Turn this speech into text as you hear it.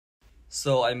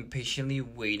So I'm patiently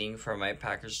waiting for my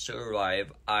package to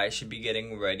arrive. I should be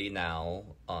getting ready now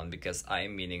because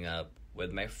I'm meeting up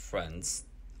with my friends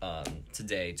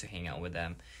today to hang out with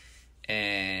them.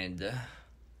 And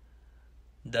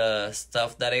the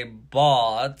stuff that I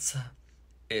bought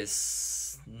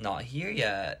is not here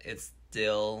yet. It's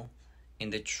still in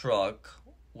the truck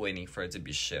waiting for it to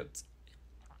be shipped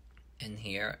in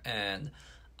here. And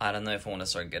I don't know if I want to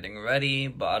start getting ready,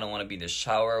 but I don't want to be in the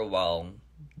shower while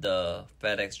the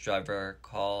FedEx driver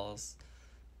calls.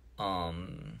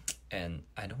 And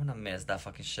I don't want to miss that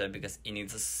fucking shit because it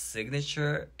needs a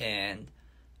signature, and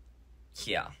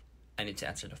yeah, I need to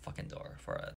answer the fucking door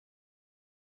for it.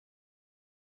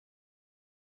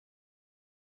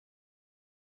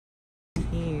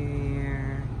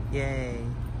 Here. Yay.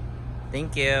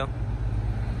 Thank you.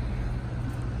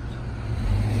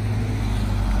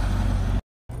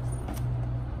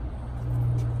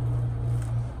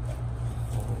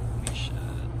 Holy shit.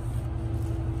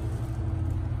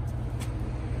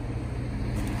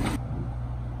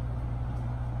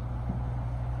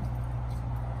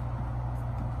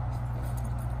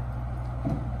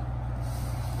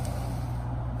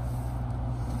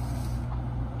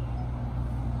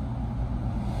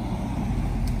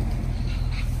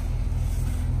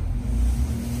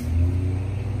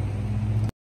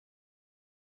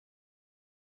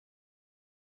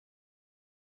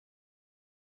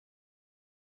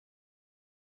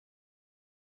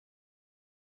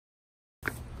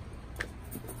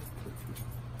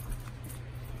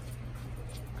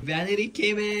 Vanity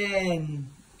came in!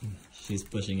 She's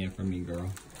pushing it for me,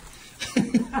 girl.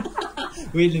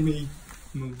 Wait, let me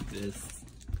move this.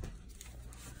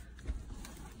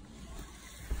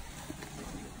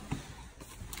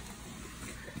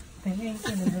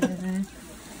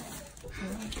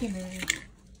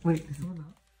 Wait, there's one up.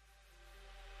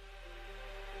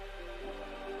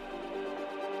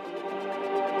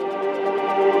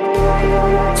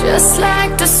 Just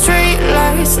like the street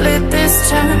lights lit this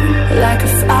town, like a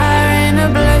fire in a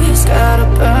blaze, gotta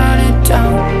burn it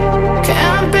down.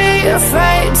 Can't be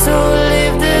afraid to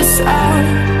leave this out.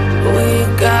 We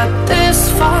got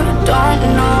this far, don't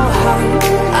know how.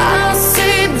 I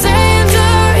see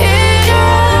danger in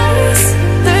your eyes.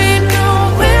 They know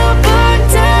we'll burn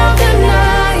down the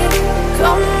night.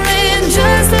 Coming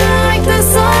just like the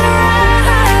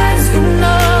sunrise. You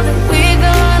know that we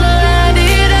gonna light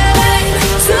it up.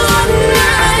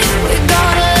 Tonight, we're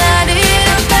gonna light it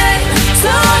up, babe.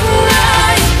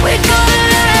 Tonight, we're gonna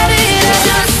light it up.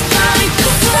 Just like the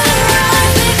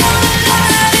sunrise, we're gonna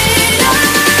light it up.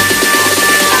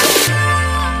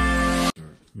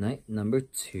 Night number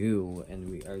 2, and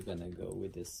we are gonna go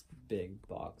with this big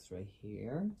box right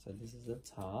here. So this is the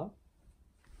top.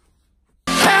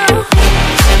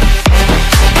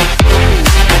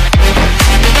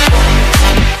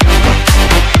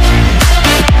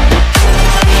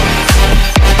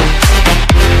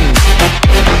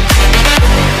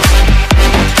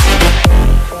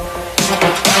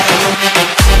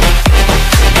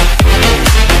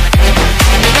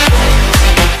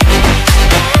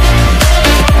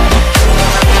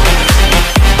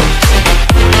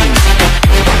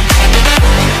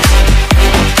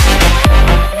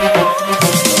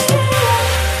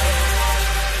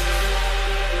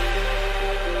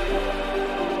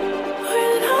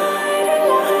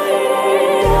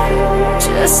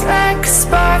 Just like a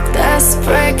spark that's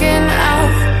breaking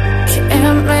out.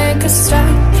 Can't make a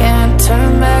stop, can't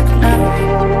turn back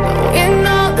now. We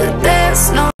know that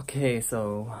there's no. Okay,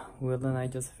 so Will and I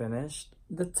just finished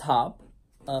the top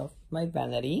of my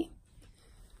vanity.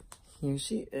 Here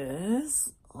she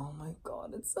is. Oh my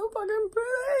god, it's so fucking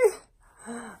pretty.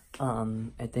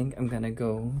 I think I'm gonna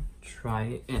go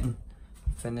try and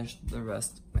finish the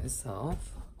rest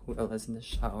myself. Will is in the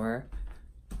shower.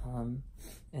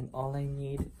 And all I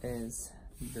need is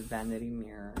the vanity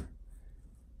mirror.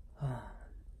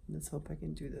 Let's hope I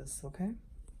can do this, okay?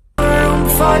 Room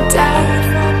for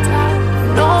doubt.